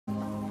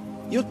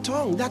Your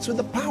tongue, that's where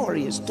the power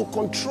is, to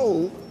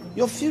control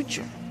your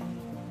future.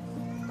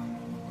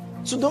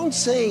 So don't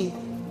say,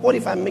 what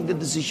if I make the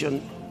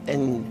decision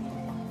and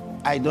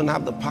I don't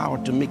have the power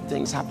to make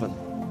things happen?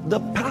 The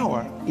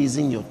power is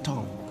in your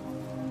tongue.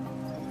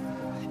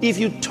 If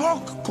you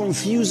talk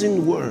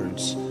confusing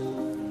words,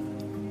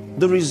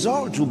 the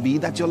result will be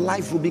that your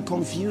life will be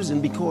confusing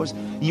because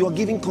you are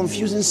giving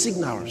confusing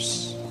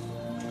signals.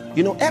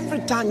 You know,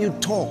 every time you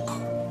talk,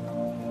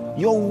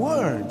 your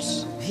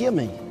words, hear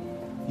me,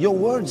 your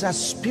words are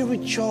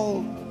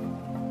spiritual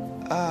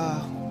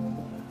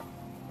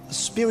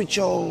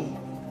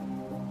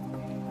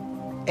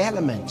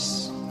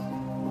elements.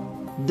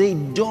 They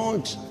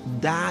don't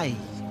die.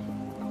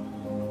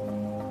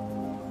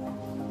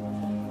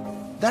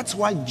 That's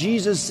why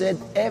Jesus said,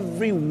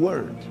 every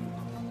word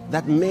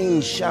that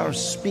men shall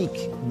speak,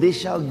 they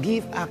shall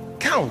give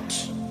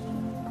account.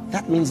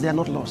 That means they are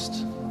not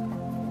lost.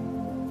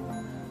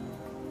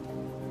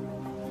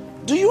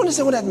 Do you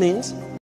understand what that means?